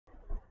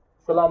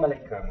Salama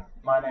alaikum.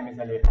 My name is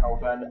Elliot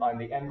Colburn. I'm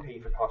the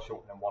MP for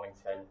Carshalton and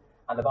Wallington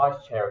and the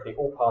Vice Chair of the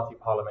All-Party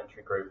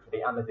Parliamentary Group for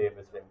the Ahmadiyya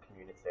Muslim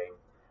community.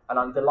 And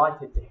I'm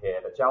delighted to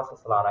hear that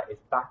Jalsa Salana is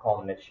back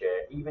on this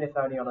year, even if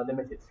only on a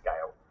limited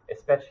scale,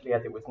 especially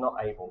as it was not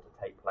able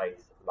to take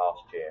place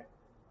last year.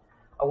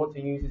 I want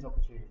to use this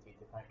opportunity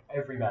to thank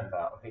every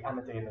member of the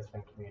Ahmadiyya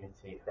Muslim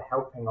community for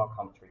helping our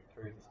country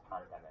through this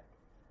pandemic.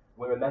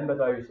 We remember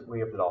those that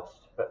we have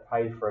lost, but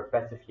pray for a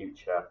better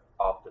future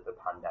after the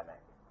pandemic.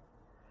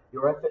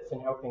 Your efforts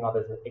in helping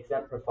others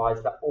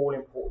exemplifies that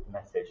all-important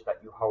message that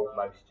you hold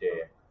most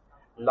dear.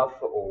 Love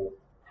for all,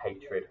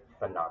 hatred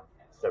for none.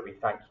 So we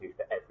thank you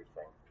for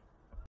everything.